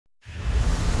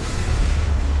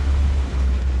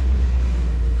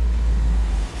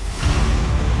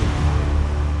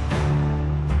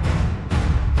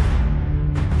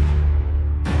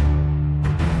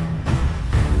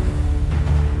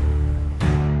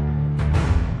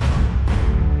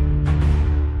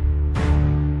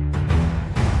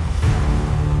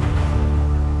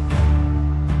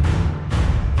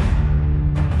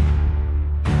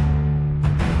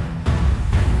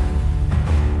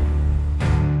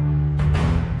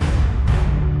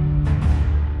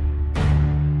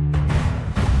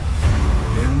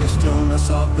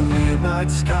night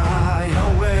sky,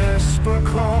 a whisper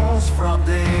calls from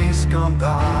days gone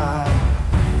by.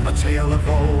 A tale of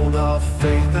old, of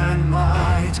faith and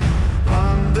might,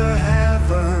 under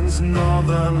heaven's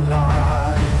northern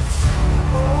lights.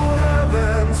 Oh,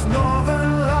 heaven's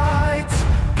northern lights,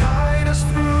 guide us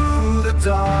through the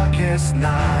darkest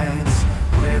nights.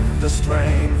 With the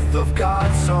strength of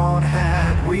God's own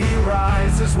hand, we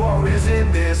rise as warriors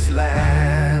in this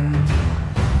land.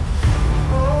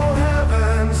 Oh,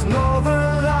 heaven's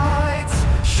northern lights,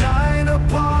 shine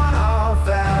upon our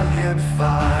valiant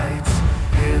fights.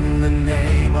 In the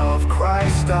name of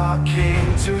Christ our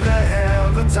King, to the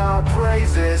heavens our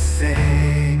praises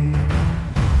sing.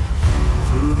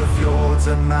 Through the fjords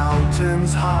and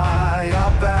mountains high,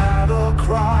 our battle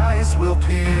cries will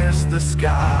pierce the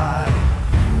sky.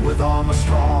 With armor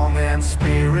strong and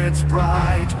spirits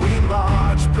bright, we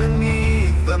march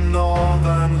beneath the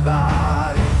northern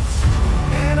lights.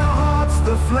 In our hearts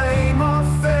the flame of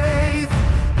faith,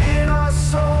 in our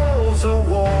souls a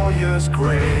warrior's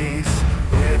grace.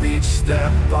 With each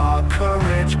step our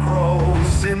courage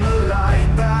grows, in the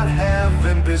light that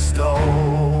heaven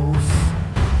bestows.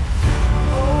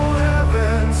 Oh,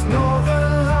 heaven's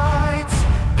northern lights,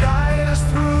 guide us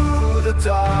through the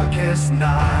darkest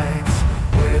nights.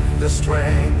 With the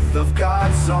strength of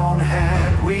God's own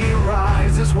hand, we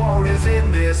rise as warriors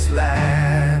in this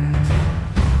land.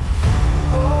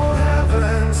 Oh,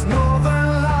 heaven's northern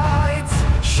lights,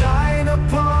 shine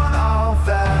upon our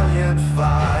valiant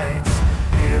fights.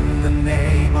 In the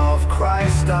name of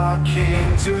Christ our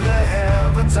King, to the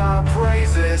heavens our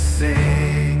praises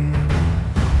sing.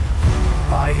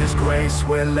 By His grace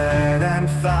we're led and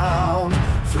found,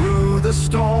 through the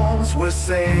storms we're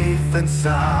safe and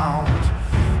sound.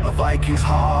 A Viking's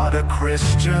heart, a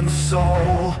Christian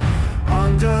soul,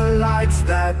 under lights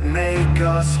that make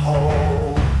us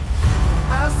whole.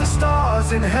 As the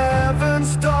stars in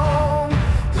heaven's dome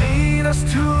lead us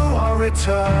to our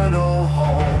eternal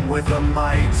home, with a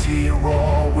mighty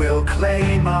roar we'll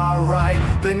claim our right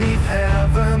beneath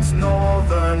heaven's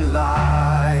northern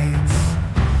light.